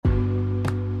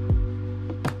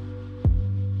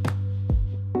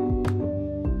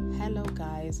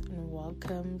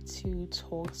welcome to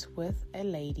Talks with a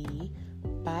Lady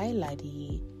by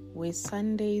Lady, where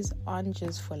Sundays aren't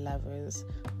just for lovers,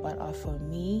 but are for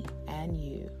me and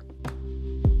you.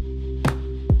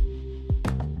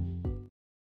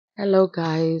 Hello,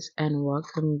 guys, and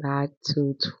welcome back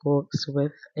to Talks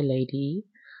with a Lady.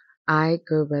 I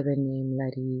go by the name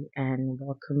Lady, and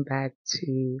welcome back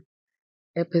to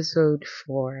episode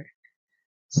 4.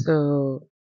 So,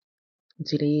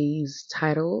 today's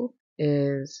title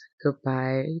is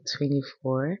Goodbye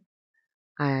 24.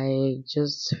 I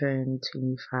just turned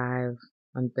 25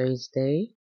 on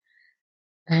Thursday,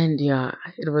 and yeah,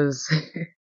 it was,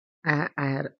 I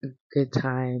had a good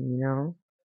time.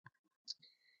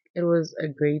 It was a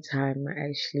great time. I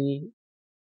actually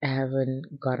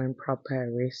haven't gotten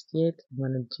proper rest yet. I'm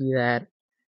gonna do that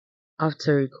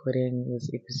after recording this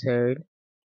episode.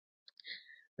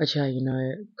 But yeah,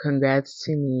 congrats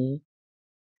to me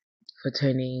for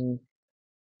turning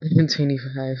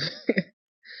 25.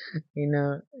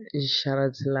 Shout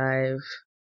out to life.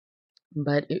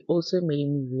 But it also made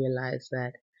me realize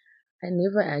that I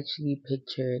never actually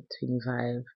pictured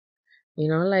 25.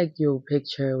 Like your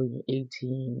picture when you're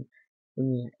 18,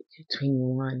 when you're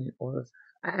 21 and all of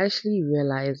that. I actually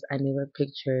realized I never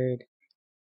pictured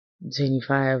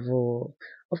 25 or,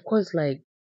 of course, like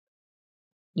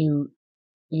you,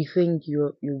 you think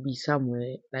you'll be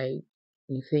somewhere, like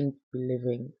you think you're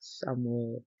living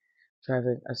somewhere,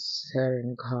 driving a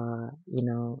certain car,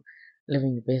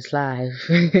 living the best life.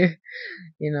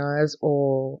 That's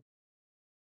all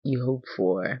you hope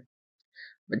for.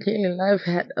 But yeah, life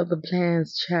had other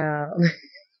plans, child.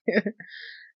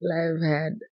 Life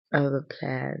had other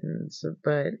plans,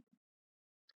 but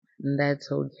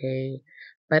that's okay.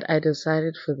 But I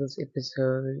decided for this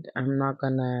episode, I'm not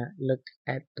gonna look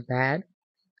at the bad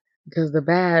because the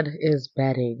bad is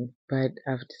batting. But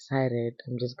I've decided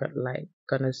I'm just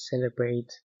gonna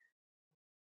celebrate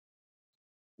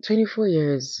 24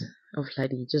 years of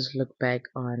Ladi. Just look back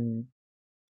on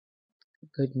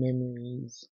good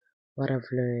memories, what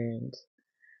I've learned.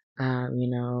 Um, you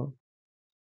know,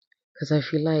 Because I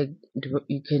feel like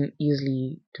you can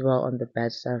easily dwell on the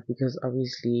bad stuff because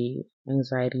obviously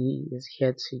anxiety is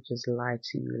here to just lie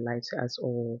to you, lie to us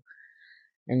all,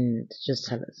 and just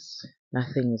tell us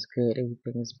nothing is good,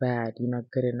 everything is bad, you're not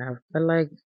good enough. But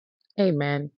like, hey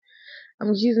man,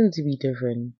 I'm choosing to be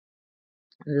different.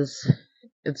 This,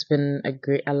 it's been a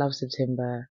great, I love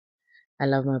September. I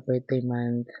love my birthday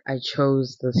month. I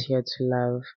chose this year to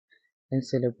love and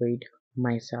celebrate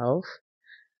myself.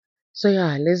 So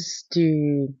yeah, let's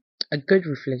do a good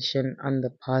reflection on the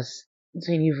past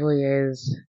 24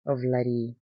 years of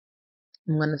Ladi.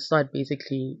 I'm gonna start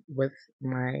basically with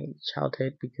my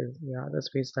childhood because yeah, that's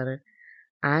where it started.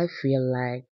 I feel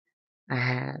like I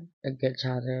had a good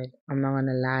childhood. I'm not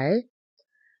gonna lie.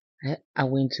 I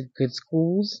went to good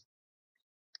schools.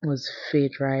 I was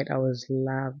fed right. I was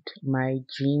loved. My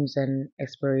dreams and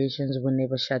aspirations were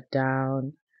never shut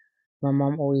down. My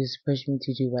mom always pushed me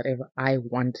to do whatever I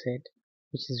wanted,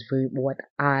 which is very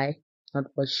not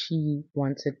what she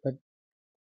wanted, but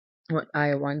what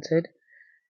I wanted,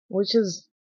 which is,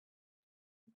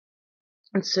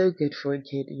 it's so good for a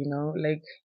kid. Like,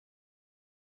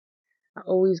 I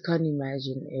always can't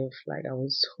imagine if, like, I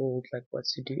was told, like, what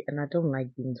to do, and I don't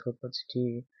like being told what to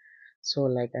do. So,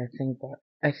 like, I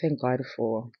thank God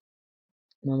for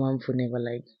my mom for never,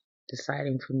 like,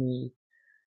 deciding for me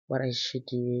what I should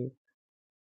do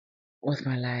with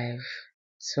my life.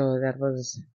 So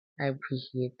I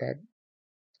appreciate that.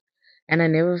 And I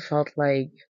never felt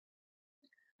like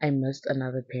I missed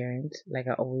another parent. Like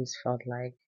I always felt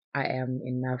like I am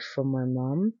enough for my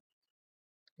mom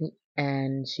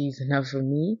and she's enough for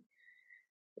me.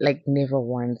 Like never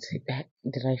once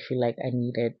did I feel like I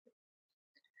needed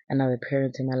another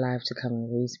parent in my life to come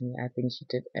and raise me. I think she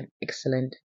did an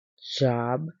excellent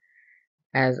job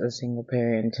as a single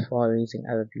parent while raising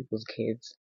other people's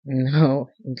kids.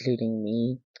 No, including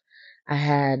me. I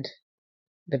had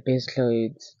the best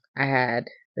clothes. I had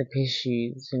the best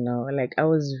shoes. Like I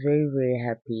was very, very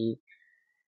happy.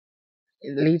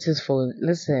 Latest phone.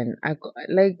 Listen,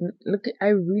 look, I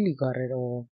really got it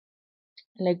all.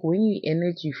 Like when you in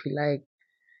it, you feel like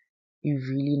you're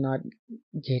really not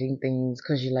getting things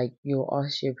because you'll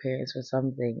ask your parents for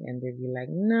something and they'll be like,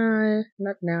 nah,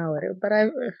 not now. But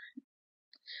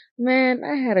man,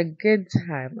 I had a good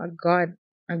time. I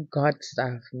got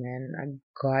stuff, man. I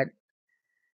got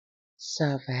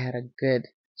stuff. I had a good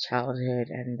childhood,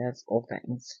 and that's all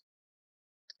thanks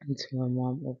to my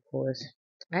mom, of course.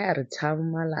 I had a time of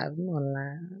my life. I'm not gonna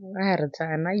lie. I had a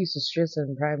time. I used to stress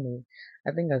in primary.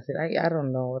 I think I said I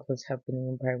don't know what was happening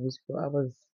in primary school. I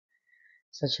was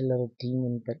such a little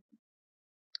demon, but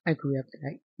I grew up and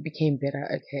I became better.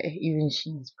 Okay, even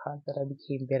she's proud that I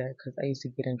became better because I used to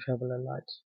get in trouble a lot.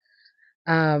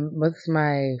 With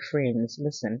my friends,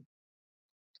 listen,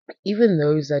 even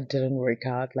those that didn't work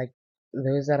out, like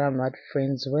those that I'm not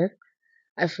friends with,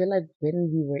 I feel like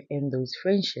when we were in those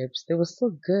friendships, they were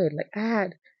still good.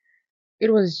 Like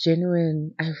it was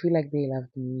genuine. I feel like they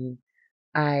loved me.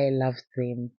 I loved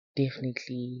them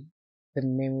definitely. The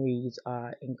memories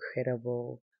are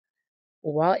incredible.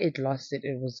 While it lasted,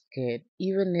 it was good.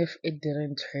 Even if it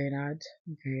didn't turn out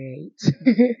great,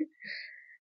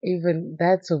 even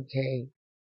that's okay.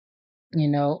 You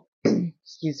know,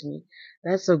 excuse me,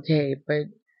 that's okay. But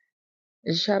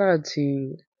a shout out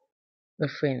to the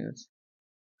friends,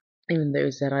 even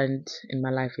those that aren't in my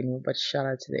life anymore. But shout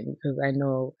out to them because I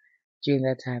know during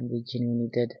that time they genuinely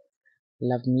did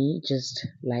love me. Just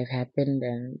life happened,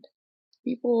 and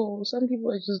some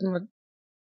people are just not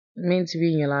meant to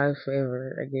be in your life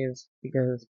forever. I guess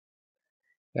because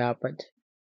yeah, but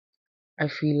I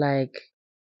feel like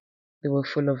they were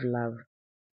full of love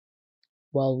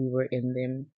while we were in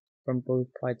them from both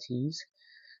parties.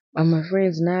 And my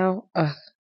friends now,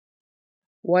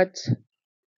 what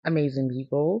amazing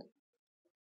people.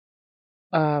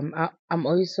 I've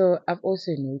also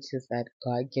noticed that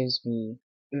God gives me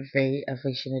very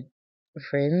affectionate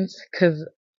friends because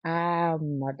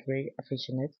I'm not very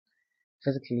affectionate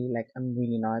physically, like I'm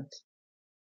really not.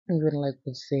 Even like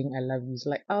with saying I love you, it's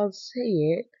like I'll say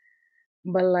it,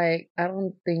 but like I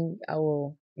don't think I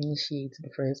will initiate the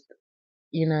first,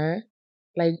 you know?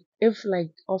 Like if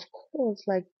like of course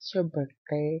like it's your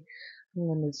birthday, I'm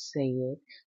gonna say it.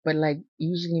 But like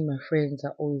usually my friends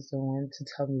are always the ones to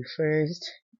tell me first.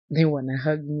 They wanna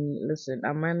hug me. Listen,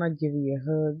 I might not give you a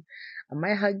hug. I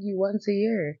might hug you once a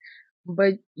year.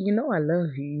 But you know I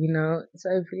love you, you know? So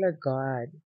I feel like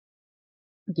God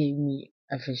gave me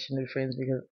affectionate friends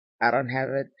because I don't have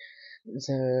it.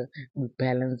 So we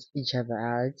balance each other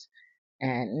out.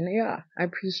 And yeah, I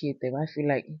appreciate them. I feel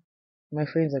like my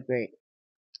friends are great.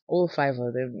 All five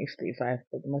of them, if I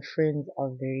but my friends are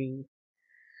very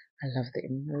I love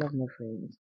them. I love my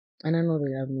friends. And I know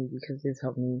they love me because they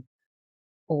help me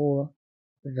all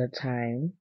the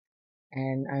time.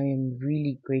 And I am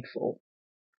really grateful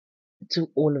to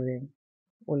all of them.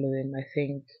 All of them. I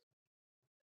think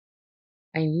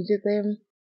I needed them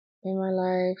in my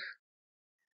life.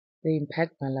 They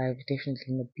impact my life definitely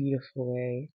in a beautiful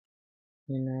way,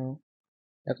 you know.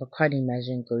 Like I can't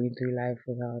imagine going through life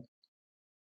without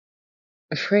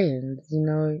friends, you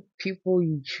know, people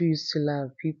you choose to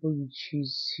love, people you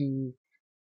choose to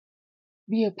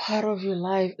be a part of your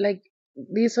life. Like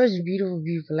they're such beautiful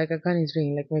people. Like I can't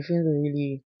explain. Like my friends are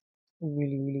really,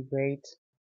 really, really great.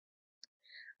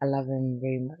 I love them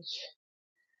very much.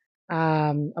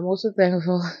 I'm also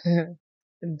thankful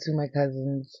to my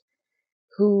cousins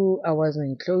who I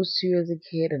wasn't close to as a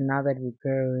kid, and now that we've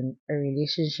grown, a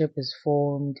relationship is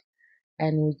formed,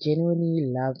 and we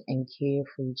genuinely love and care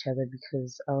for each other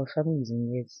because our family is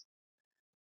weird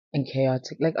and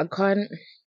chaotic. Like I can't.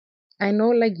 I know,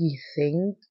 like you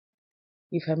think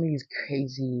your family is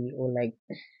crazy or like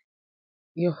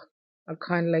you. I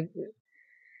can't like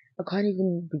I can't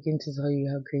even begin to tell you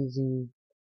how crazy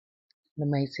the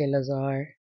micellas are.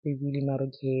 They're really not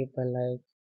okay, but like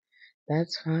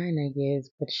that's fine, I guess.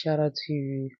 But shout out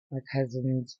to my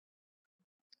cousins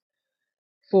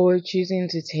for choosing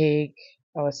to take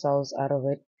ourselves out of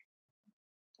it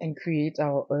and create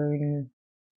our own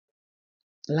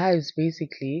lives.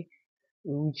 Basically,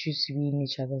 we choose to be in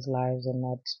each other's lives and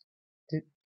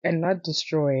de- not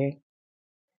destroy,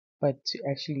 but to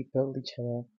actually build each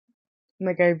other.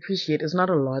 Like I appreciate. It's not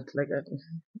a lot. Like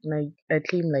I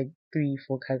claim like 3,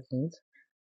 4 cousins,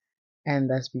 and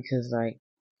that's because like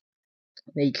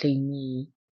they claim me,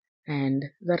 and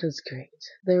that is great.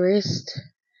 The rest,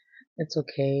 it's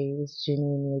okay. It's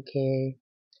genuinely okay.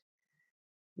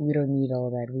 We don't need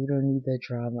all that. We don't need the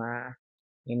drama,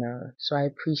 you know. So I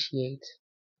appreciate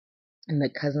and the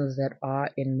cousins that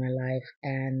are in my life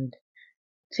and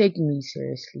take me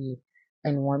seriously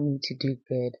and want me to do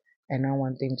good, and I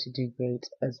want them to do great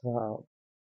as well.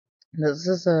 This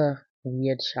is a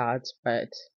weird shout, but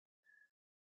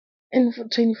in for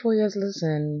 24 years,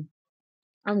 listen,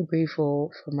 I'm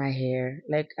grateful for my hair.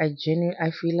 Like I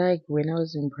feel like when I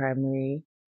was in primary,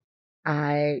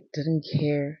 I didn't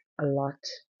care a lot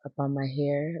about my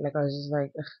hair. Like I was just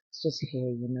like, ugh, it's just hair,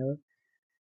 you know.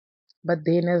 But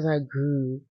then as I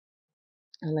grew,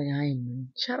 I'm like, I know.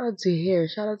 Shout out to hair.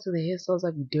 Shout out to the hairstyles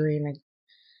I be doing. Like,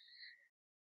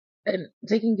 and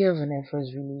taking care of an afro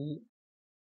is really,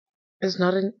 it's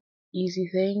not an easy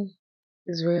thing.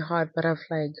 It's very hard. But I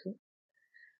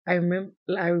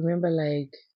remember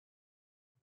like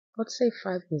let's say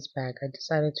 5 years back, I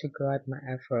decided to grow out my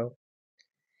afro.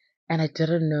 And I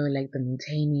didn't know like the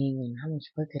maintaining and how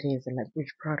much work it is and like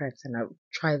which products and I would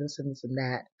try this and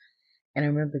that. And I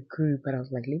remember it grew, but I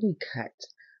was like, let me cut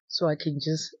so I can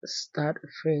just start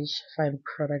fresh, find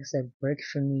products that work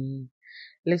for me.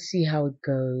 Let's see how it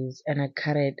goes. And I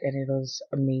cut it and it was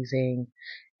amazing.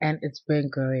 And it's been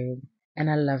growing and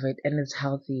I love it and it's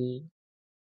healthy.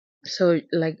 So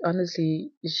like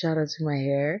honestly, shout out to my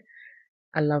hair.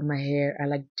 I love my hair. I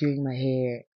like doing my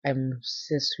hair. I'm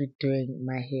obsessed with doing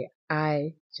my hair.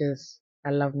 I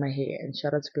love my hair. And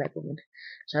shout out to Black women.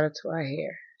 Shout out to our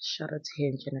hair. Shout out to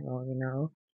hair in general, you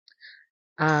know.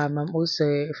 I'm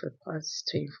also, for the past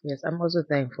 24 years, I'm also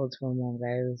thankful to my mom,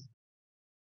 guys.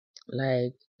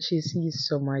 Like, she sees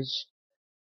so much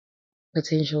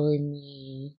potential in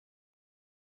me,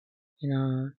 you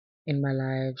know, in my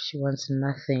life. She wants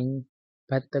nothing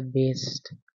but the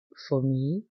best for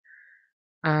me.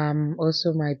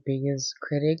 Also my biggest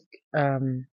critic.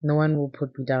 No one will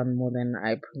put me down more than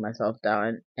I put myself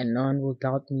down, and no one will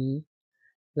doubt me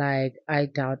like I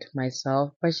doubt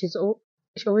myself. But she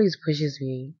always pushes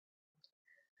me.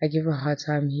 I give her a hard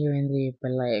time here and there,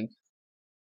 but like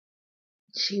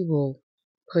she will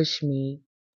push me.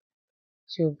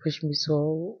 She will push me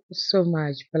so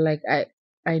much. But like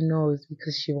I know it's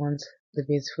because she wants the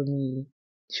best for me.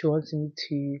 She wants me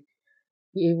to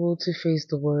be able to face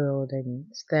the world and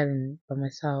stand by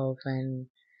myself and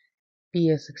be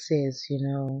a success, you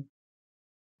know.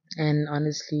 And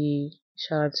honestly,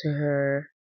 shout out to her,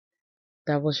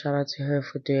 double shout out to her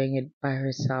for doing it by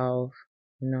herself,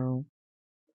 you know.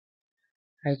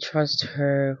 I trust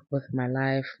her with my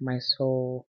life, my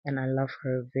soul, and I love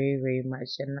her very, very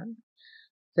much. And I'm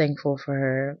thankful for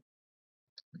her,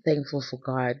 thankful for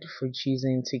God for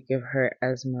choosing to give her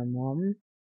as my mom.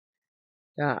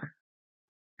 Yeah,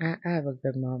 I have a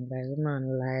good mom, guys. I'm not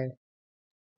gonna lie.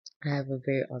 I have a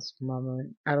very awesome mom,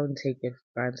 and I don't take it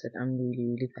for granted. I'm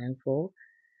really, really thankful.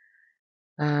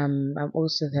 I'm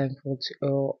also thankful to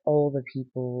all the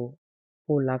people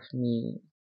who loved me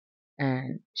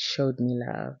and showed me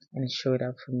love and showed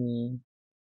up for me,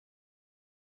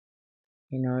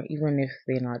 you know, even if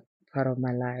they're not part of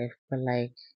my life, but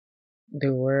like they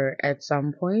were at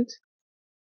some point,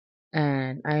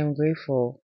 and I am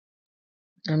grateful.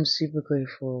 I'm super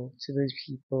grateful to those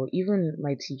people, even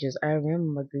my teachers. I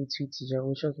remember my grade 2 teacher,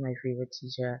 which was my favorite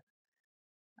teacher.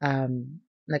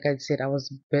 Like I said, I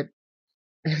was a bit,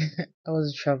 I was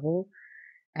in trouble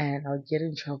and I would get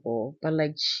in trouble, but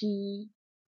like she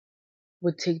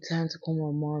would take time to call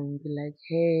my mom and be like,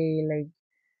 hey,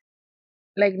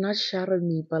 like not shout at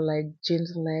me, but like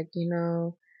gentle, like, you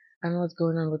know, I know what's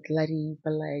going on with Letty,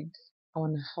 but like, I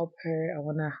want to help her. I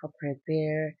want to help her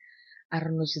there. I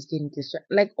don't know, she's getting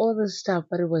distracted, like all this stuff,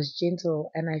 but it was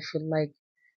gentle. And I feel like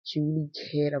she really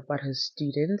cared about her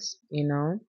students, you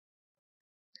know?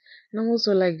 And I'm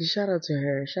also like, shout out to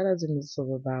her. Shout out to Miss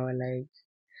Silverbauer. Like,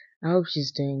 I hope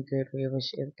she's doing good wherever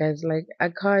she is. Guys, like, I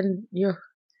can't,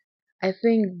 I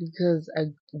think because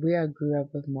where I grew up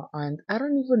with my aunt, I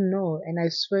don't even know. And I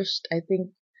switched, I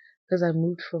think, because I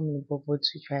moved from Limpopo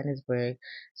to Johannesburg,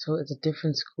 so it's a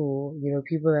different school. You know,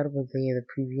 people that were there the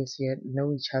previous year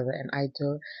know each other, and I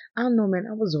don't know, man.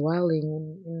 I was wilding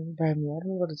in Burma. I don't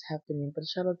know what is happening, but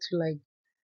shout out to like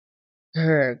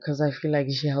her, because I feel like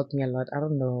she helped me a lot. I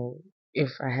don't know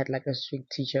if I had like a strict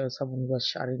teacher or someone who was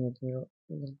shouting at me,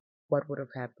 what would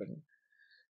have happened.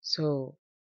 So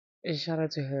shout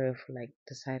out to her for like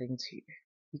deciding to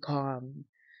be calm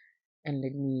and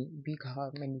let me be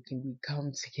calm and we can be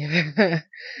calm together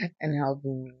and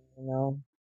helping me, you know.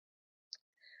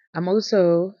 I'm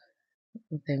also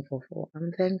I'm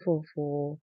thankful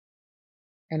for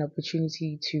an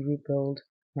opportunity to rebuild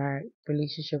my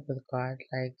relationship with God.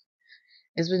 Like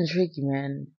it's been tricky,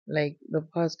 man. Like the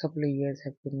past couple of years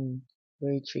have been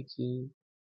very tricky,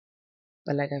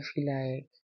 but like I feel like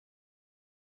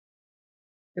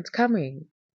it's coming,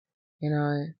 you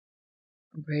know.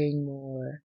 I'm praying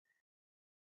more,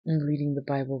 I'm reading the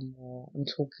Bible more, I'm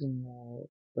talking more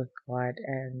with God,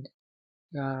 and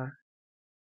yeah,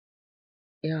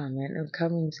 yeah, man, it's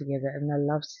coming together, and I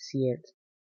love to see it.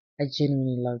 I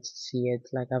genuinely love to see it.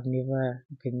 Like I've never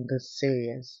been this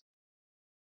serious,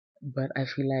 but I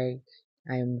feel like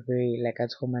I am very, like I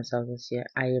told myself this year,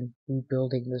 I am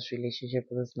rebuilding this relationship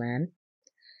with this man.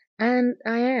 And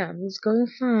I am. It's going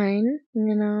fine,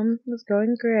 you know, it's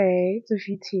going great. A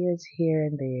few tears here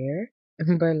and there,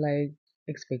 but like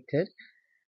expected.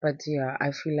 But yeah,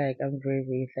 I feel like I'm very,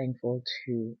 very thankful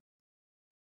to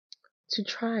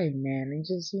try, man, and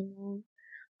just, you know,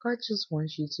 God just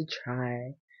wants you to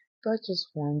try. God just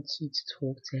wants you to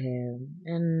talk to him.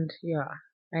 And yeah.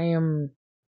 I am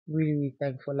really, really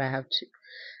thankful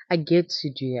I get to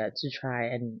do that to try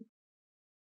and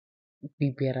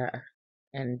be better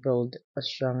and build a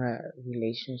stronger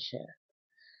relationship.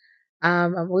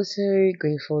 I'm also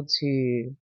grateful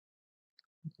to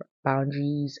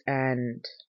boundaries and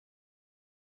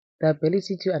the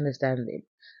ability to understand them.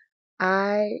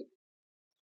 I,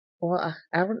 I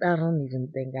don't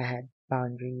even think I had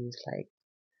boundaries, like,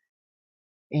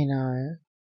 you know,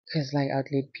 because like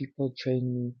I'd let people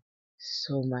train me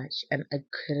so much and I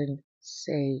couldn't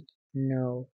say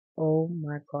no. Oh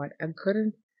my God, I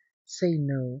couldn't say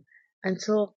no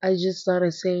until I just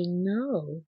started saying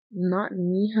no. Not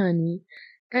me, honey.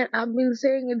 And I've been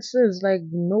saying it since, like,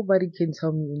 nobody can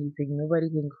tell me anything. Nobody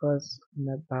can cross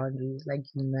my boundaries. Like,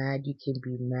 you mad, you can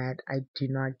be mad. I do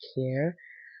not care.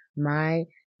 My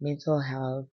mental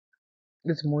health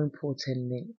is more important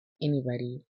than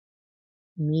anybody.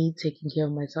 Me taking care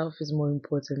of myself is more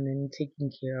important than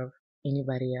taking care of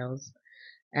anybody else.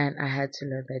 And I had to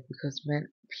learn that because man,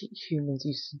 humans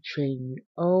used to train me.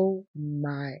 Oh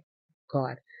my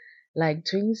God. Like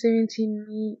 2017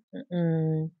 me,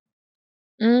 mm,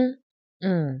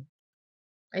 mm.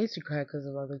 I used to cry because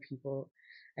of other people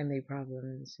and their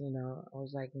problems, you know. I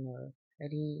was like, no,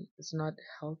 Eddie, it's not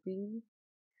healthy.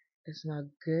 It's not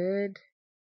good.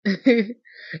 You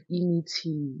need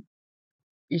to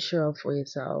show up for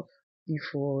yourself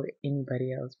before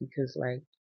anybody else because like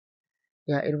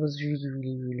yeah, it was really,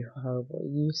 really, really horrible.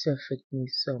 It used to affect me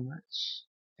so much.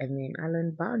 And then I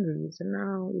learned boundaries and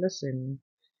now listen,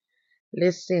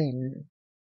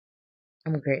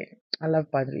 I'm great. I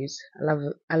love boundaries. I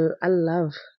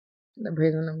love the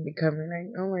person I'm becoming.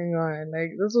 Like, oh my God,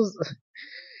 like this was,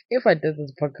 if I did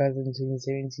this podcast in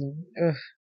 2017, ugh,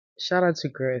 shout out to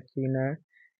growth, you know?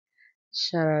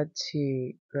 Shout out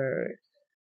to growth.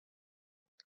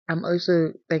 I'm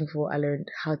also thankful I learned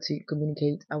how to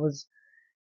communicate. I was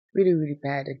really, really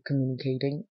bad at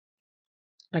communicating.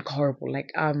 Like horrible.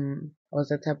 Like I was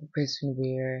the type of person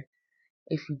where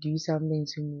if you do something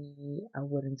to me, I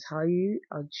wouldn't tell you.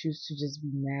 I'll choose to just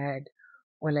be mad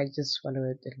or like just swallow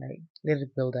it and like let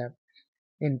it build up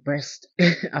and burst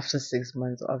after 6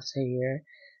 months, after a year.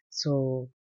 So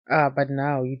but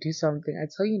now you do something, I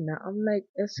tell you now, I'm like,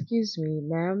 excuse me,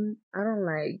 ma'am, I don't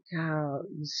like how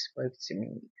you spoke to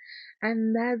me.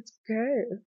 And that's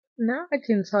good. Now I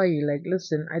can tell you, like,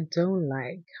 listen, I don't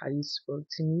like how you spoke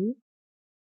to me.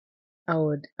 I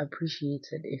would appreciate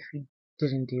it if you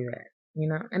didn't do that, you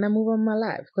know, and I move on my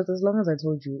life. Because as long as I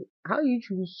told you how you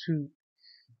choose to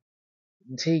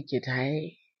take it,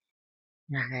 I,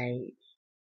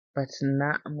 but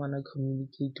now I'm gonna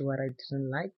communicate what I didn't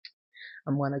like.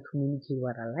 I'm gonna communicate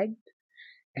what I liked,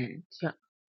 and yeah,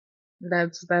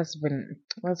 that's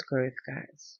growth,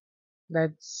 guys.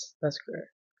 That's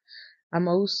growth. I'm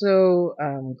also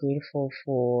grateful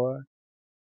for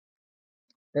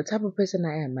the type of person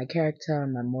I am, my character,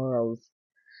 my morals,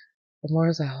 the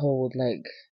morals I hold. Like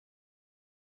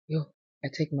yo, I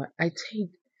take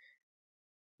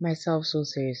myself so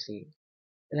seriously.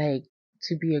 Like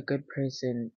to be a good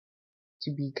person,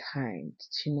 to be kind,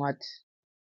 to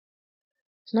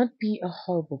not be a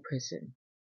horrible person.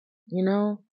 You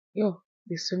know? Yo,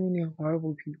 there's so many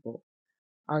horrible people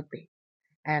out there.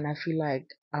 And I feel like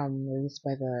I'm raised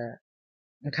by the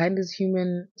kindest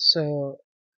human. So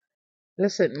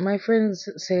listen, my friends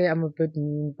say I'm a bit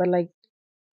mean, but like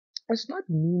it's not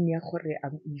mean ya gore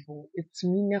I'm evil. It's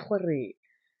mean ya gore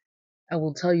I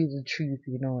will tell you the truth,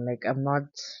 you know, like I'm not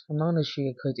gonna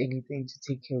sugarcoat anything to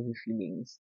take care of your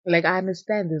feelings. Like I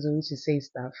understand there's a way to say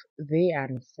stuff. They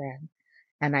understand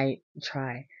and I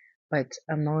try. But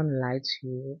I'm not gonna lie to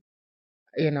you.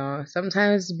 You know,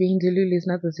 sometimes being delulu is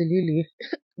not the delulu.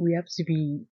 We have to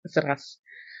be serious.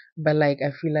 But like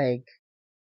I feel like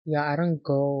yeah, I don't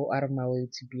go out of my way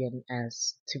to be an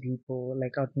ass to people.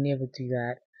 Like I'd never do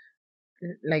that.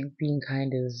 Like being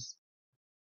kind is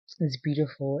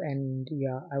beautiful and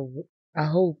yeah, I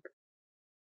hope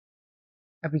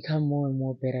I become more and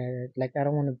more better at it. Like I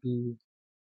don't want to be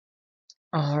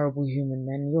a horrible human,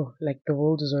 man. Yo, like the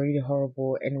world is already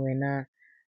horrible, and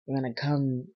you're gonna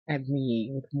come at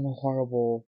me with more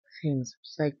horrible things.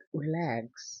 It's like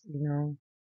relax, you know.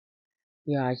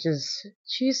 Yeah, just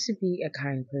choose to be a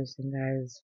kind person,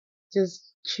 guys.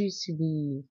 Just choose to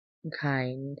be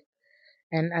kind,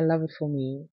 and I love it for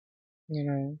me, you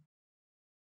know.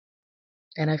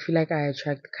 And I feel like I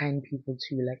attract kind people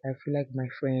too. Like I feel like my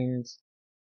friends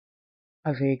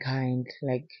are very kind.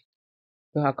 Like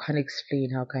well, I can't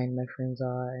explain how kind my friends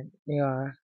are. They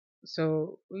are.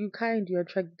 So you kind, you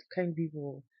attract kind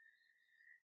people.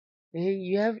 Hey,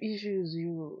 you have issues,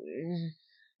 you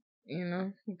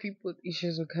know, people with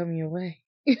issues will come your way.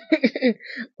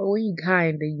 But when you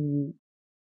kind and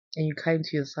you kind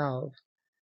to yourself,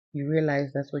 you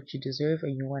realize that's what you deserve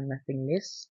and you want nothing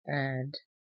less. And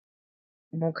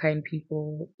more kind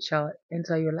people shall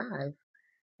enter your life.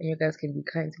 And you guys can be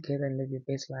kind together and live your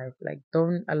best life. Like,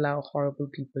 don't allow horrible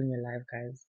people in your life,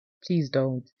 guys. Please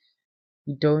don't.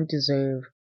 You don't deserve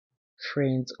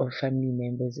friends or family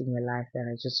members in your life that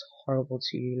are just horrible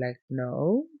to you. Like,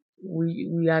 no,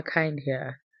 we are kind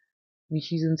here. We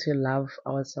choosing to love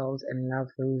ourselves and love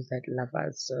those that love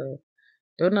us. So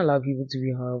don't allow people to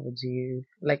be horrible to you.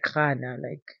 Like Khana,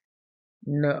 like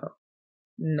no,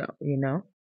 no,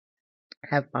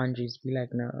 have boundaries. Be like,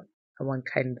 no, I want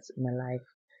kindness in my life.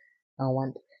 I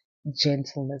want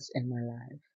gentleness in my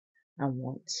life. I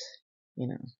want, you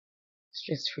know,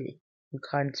 stress free. We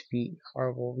can't be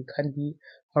horrible. We can't be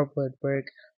horrible at work,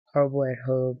 horrible at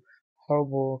home,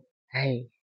 horrible. Hey,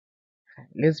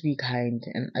 let's be kind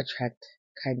and attract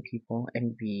kind people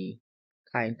and be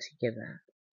kind together.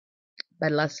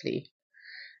 But lastly,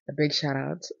 a big shout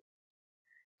out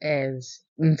is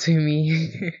to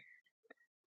me.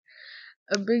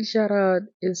 A big shout out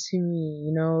is to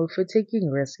me, for taking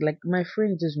risk. Like my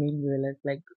friend just made me realize,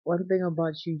 like one thing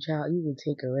about you, child, you will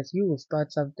take a risk. You will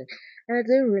start something, and I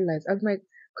didn't realize. I'm like,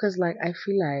 cause like I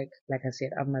feel like I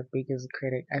said, I'm my biggest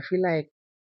critic. I feel like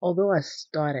although I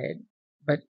started,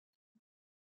 but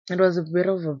it was a bit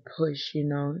of a push,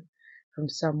 from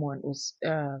someone who's,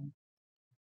 like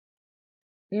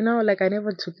I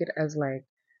never took it as like,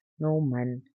 no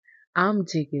man, I'm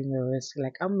taking the risk.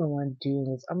 Like I'm the one doing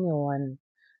this. I'm the one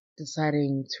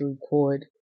deciding to record.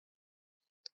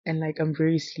 And like I'm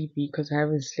very sleepy because I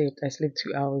haven't slept. I slept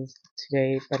 2 hours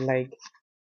today, but like,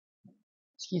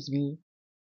 excuse me,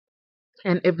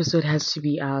 an episode has to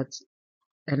be out,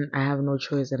 and I have no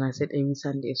choice. And I said every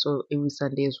Sunday, so every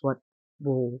Sunday is what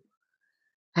will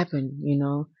happen.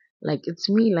 Like it's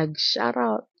me. Like shout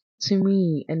out to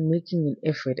me and making an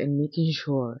effort and making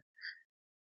sure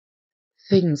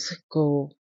things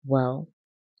go well.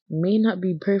 May not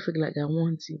be perfect like I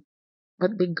want to,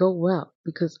 but they go well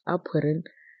because I put in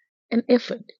an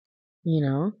effort. You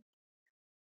know,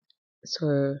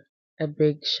 so a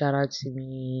big shout out to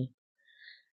me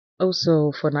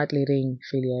also for not letting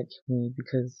failure kill me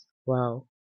because wow,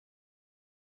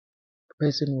 the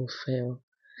person will fail.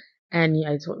 And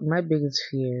yeah, I told my biggest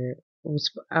fear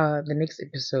was the next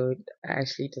episode. I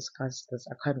actually discussed this.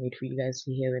 I can't wait for you guys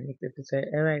to hear the next episode.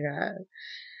 Oh my god,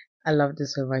 I love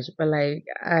this so much. But like,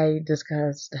 I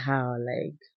discussed how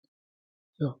like,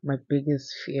 yo, my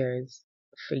biggest fear is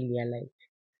failure. Like,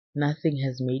 nothing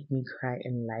has made me cry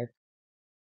in life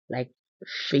like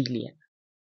failure.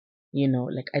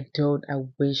 Like I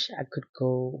wish I could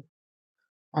go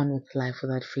on with life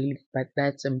without feeling, but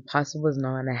that's impossible. It's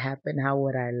not gonna happen. How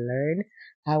would I learn?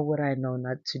 How would I know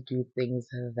not to do things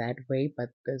that way,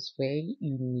 but this way?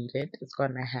 You need it. It's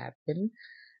gonna happen.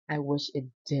 I wish it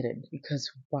didn't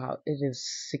because wow, it is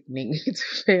sickening to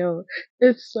fail.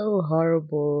 It's so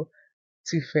horrible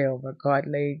to fail. My God,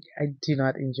 like I do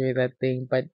not enjoy that thing.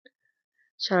 But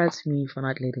shout out to me for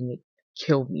not letting it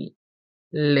kill me,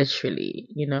 literally.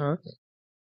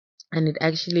 And it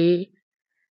actually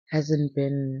hasn't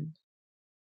been.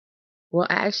 Well,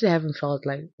 I actually haven't felt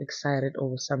like excited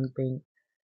over something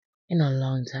in a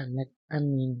long time. Like, I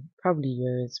mean, probably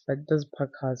years, but this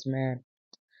podcast, man,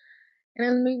 and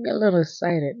it made me a little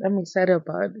excited. I'm excited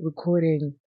about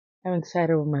recording. I'm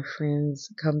excited when my friends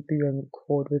come through and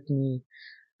record with me.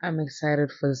 I'm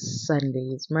excited for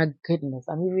Sundays. My goodness.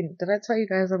 Did I tell you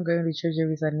guys I'm going to church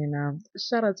every Sunday now?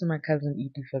 Shout out to my cousin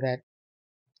Edie for that.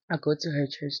 I go to her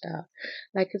church now.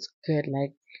 Like, it's good.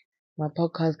 Like, my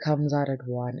podcast comes out at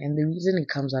 1, and the reason it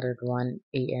comes out at 1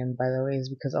 a.m., by the way, is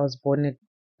because I was born at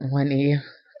 1 a.m.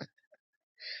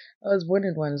 I was born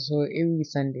at 1, so every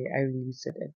Sunday I release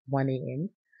it at 1 a.m.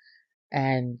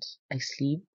 and I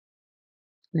sleep.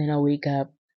 Then I wake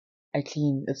up, I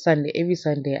clean. Every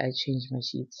Sunday I change my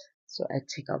sheets. So I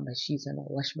take out my sheets and I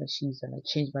wash my sheets and I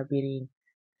change my bedding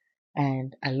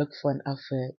and I look for an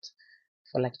outfit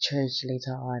for like church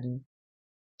later on.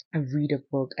 I read a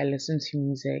book, I listen to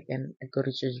music, and I go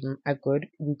to church.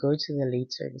 We go to the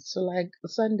late service. So like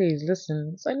Sundays,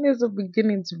 listen, Sundays are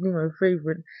beginning to be my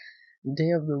favorite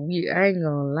day of the week. I ain't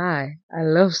gonna lie, I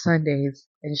love Sundays.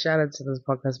 And shout out to this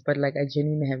podcast, but like I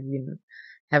genuinely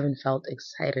haven't felt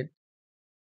excited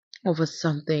over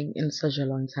something in such a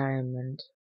long time, and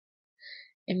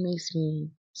it makes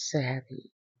me so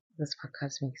happy. This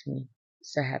podcast makes me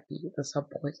so happy. The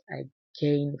support I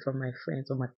gain from my friends.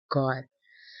 Oh my god,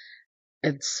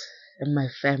 it's in my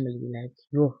family. Like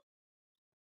yo,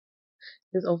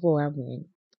 it's overwhelming.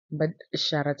 But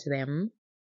shout out to them.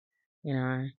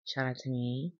 Shout out to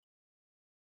me.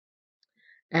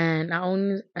 And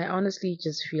I honestly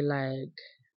just feel like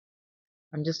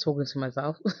I'm just talking to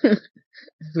myself. I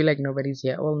feel like nobody's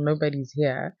here. Well, nobody's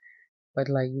here, but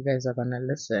like you guys are gonna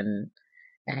listen,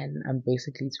 and I'm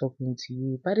basically talking to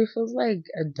you. But it feels like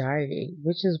a diary,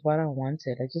 which is what I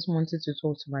wanted. I just wanted to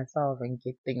talk to myself and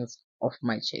get things off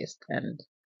my chest, and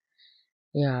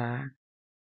yeah,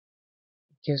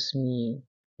 gives me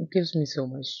it gives me so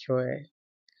much joy.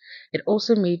 It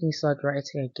also made me start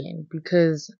writing again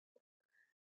because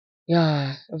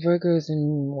yeah, Virgos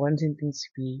and wanting things to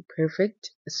be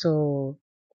perfect. So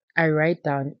I write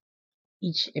down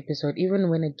each episode, even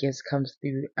when a guest comes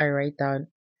through, I write down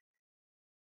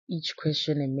each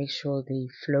question and make sure they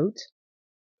float,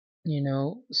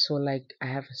 so like I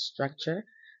have a structure.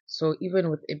 So even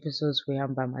with episodes where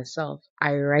I'm by myself,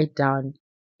 I write down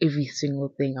every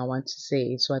single thing I want to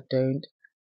say so I don't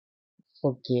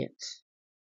forget.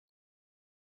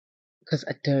 Because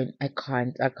I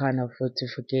can't afford to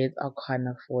forget. I can't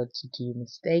afford to do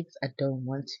mistakes. I don't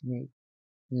want to make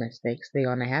mistakes. They're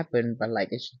gonna happen, but like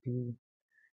it should be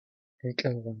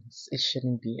little ones. It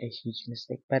shouldn't be a huge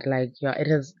mistake. But like, yeah, it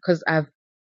is, because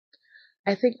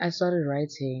I think I started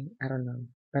writing, I don't know,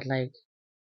 but like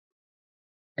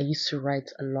I used to write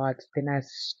a lot, then I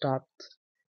stopped.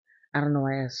 I don't know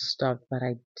why I stopped, but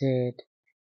I did.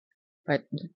 But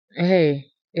hey,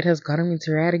 it has gotten me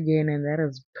to write again, and that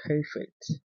is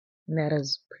perfect. That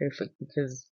is perfect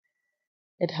because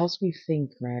it helps me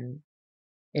think, man.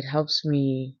 It helps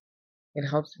me. It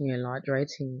helps me a lot.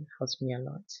 Writing helps me a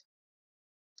lot,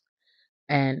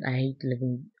 and I hate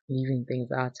leaving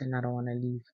things out, and I don't want to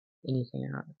leave anything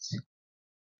out.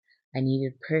 I need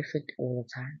it perfect all the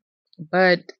time.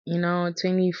 But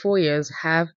 24 years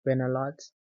have been a lot,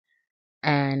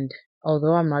 and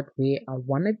although I'm not where I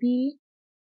wanna be,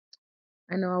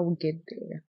 I know I will get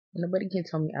there. Nobody can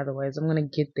tell me otherwise. I'm gonna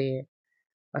get there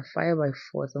by fire by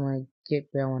force. I'm gonna get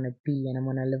where I wanna be, and I'm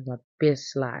gonna live my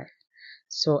best life.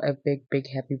 So a big, big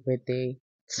happy birthday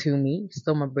to me.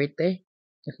 Still my birthday.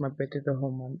 It's my birthday the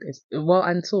whole month. It's well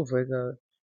until Virgo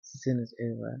season is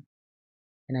over.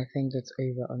 And I think it's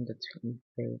over on the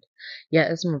 23rd.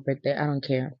 Yeah, it's my birthday. I don't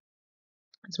care.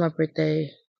 It's my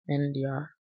birthday, and yeah,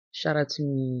 shout out to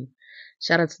me.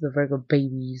 Shout out to the Virgo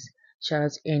babies. Shout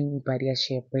out to anybody I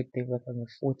share a birthday with on the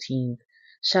 14th.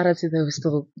 Shout out to those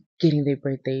still getting their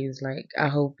birthdays. Like, I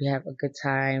hope you have a good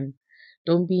time.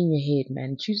 Don't be in your head,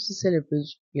 man. Choose to celebrate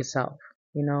yourself.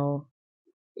 You know,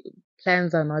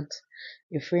 plans are not,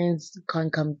 your friends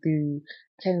can't come through.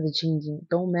 Plans are changing.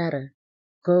 Don't matter.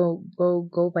 Go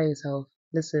by yourself.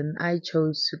 Listen, I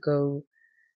chose to go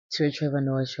to a Trevor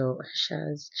Noah show. Shout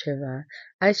out to Trevor.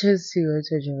 I chose to go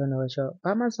to a Trevor Noah show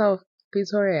by myself,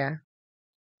 Pretoria.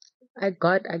 I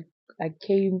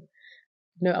came,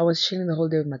 no, I was chilling the whole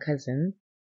day with my cousin,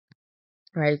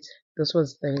 right? This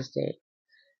was Thursday.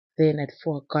 Then at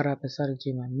 4, I got up and started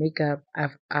doing my makeup.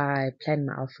 I planned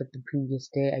my outfit the previous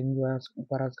day. I knew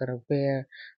what I was gonna wear.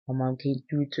 My mom came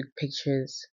through, took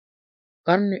pictures,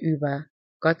 got on the Uber,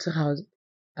 got to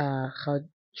Hout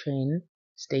train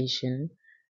station,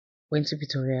 went to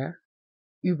Pretoria,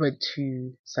 Uber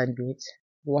to Sunbeat,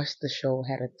 watched the show,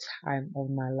 had a time of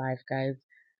my life, guys.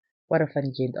 What a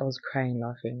fun game. I was crying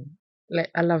laughing.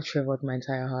 Like, I love Trevor with my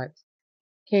entire heart.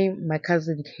 My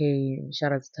cousin came,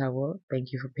 shout out to Tabo,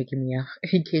 thank you for picking me up.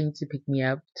 He came to pick me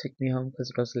up, took me home because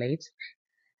it was late,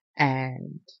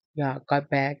 and yeah, got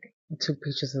back, took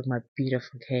pictures of my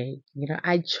beautiful cake.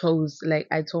 I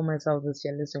told myself this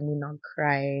year, listen, we're not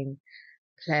crying,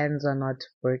 plans are not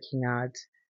working out,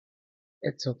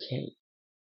 it's okay.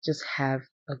 Just have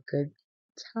a good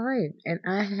time. And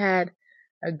I had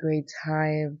a great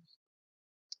time.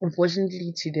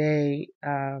 Unfortunately, today,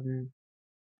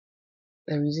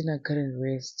 the reason I couldn't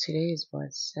rest, today is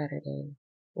what, Saturday?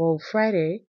 Well,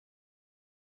 Friday,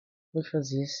 which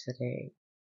was yesterday.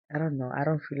 I don't know. I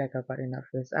don't feel like I got enough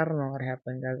rest. I don't know what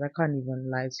happened, guys. I can't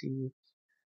even lie to you.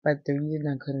 But the reason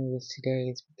I couldn't rest today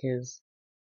is because,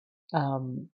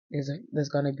 there's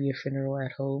gonna be a funeral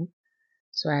at home.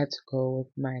 So I had to go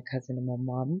with my cousin and my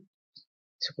mom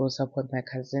to go support my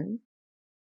cousin.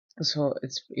 So I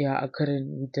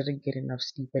we didn't get enough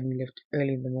sleep and we left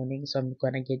early in the morning, so I'm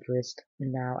gonna get rest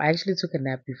now. I actually took a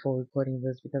nap before recording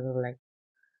this because I was like,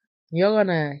 you're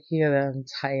gonna hear that I'm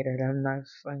tired and I'm not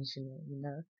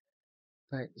functioning.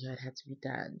 But yeah, it had to be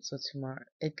done. So tomorrow,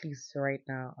 at least right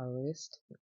now, I'll rest.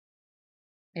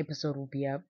 Episode will be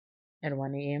up at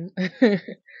 1 a.m.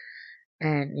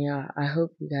 And yeah, I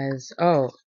hope you guys,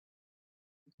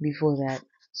 before that,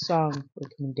 song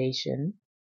recommendation.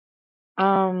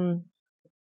 Um,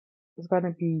 it's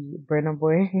gonna be Burna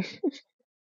Boy.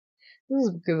 This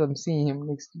is because I'm seeing him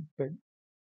next week, but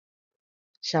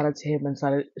shout out to him and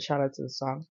shout out to the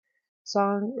song.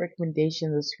 Song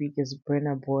recommendation this week is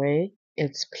Burna Boy.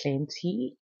 It's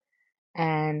Plenty.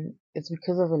 And it's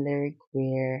because of a lyric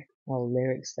where, well,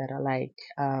 lyrics that are like,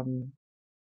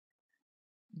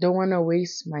 don't want to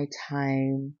waste my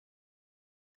time.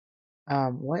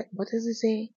 What does it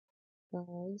say? Don't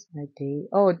wanna waste my day.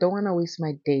 Oh, don't want to waste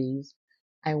my days.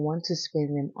 I want to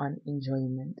spend them on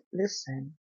enjoyment.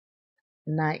 Listen,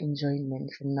 not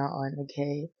enjoyment from now on,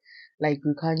 okay? Like,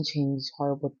 we can't change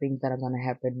horrible things that are gonna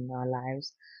happen in our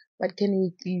lives, but can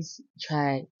we please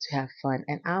try to have fun?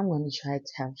 And I'm gonna try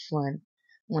to have fun.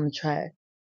 I'm gonna try.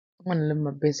 I'm gonna live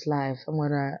my best life. I'm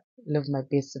gonna live my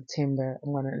best September.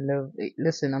 I'm gonna live.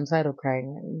 Listen, I'm tired of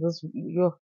crying.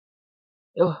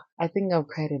 I think I've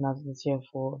cried enough this year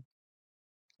for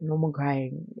no more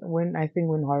crying. When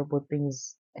horrible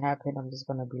things happen, I'm just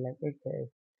gonna be like,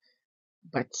 okay,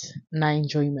 but not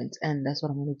enjoyment, and that's what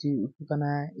I'm gonna do. We're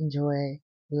gonna enjoy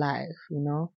life,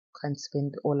 Can't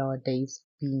spend all our days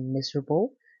being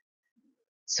miserable.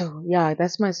 So yeah,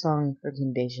 that's my song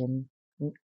recommendation.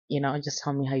 Just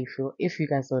tell me how you feel. If you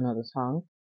guys don't know the song,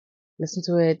 listen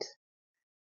to it.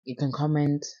 You can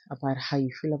comment about how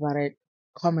you feel about it.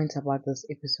 Comment about this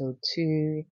episode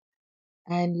too.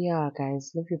 And yeah,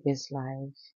 guys, live your best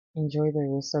life. Enjoy the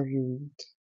rest of your week.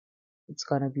 It's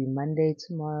gonna be Monday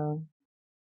tomorrow.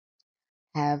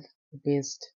 Have the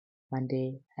best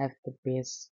Monday. Have the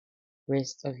best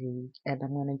rest of your week. And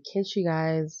I'm gonna catch you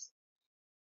guys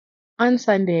on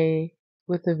Sunday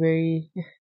with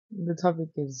the topic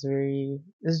is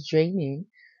draining,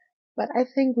 but I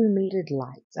think we made it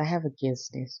light. I have a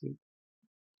guest next week.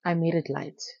 I made it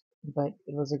light, but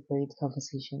it was a great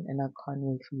conversation and I can't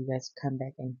wait for you guys to come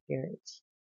back and hear it.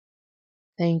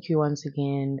 Thank you once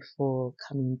again for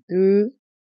coming through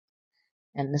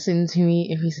and listening to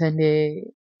me every Sunday.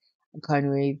 I can't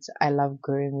wait. I love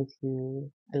growing with you.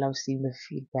 I love seeing the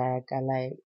feedback.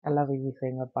 I love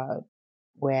everything about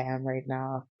where I am right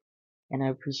now and I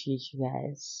appreciate you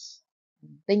guys.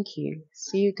 Thank you.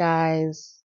 See you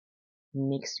guys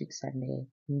next week Sunday.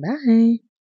 Bye.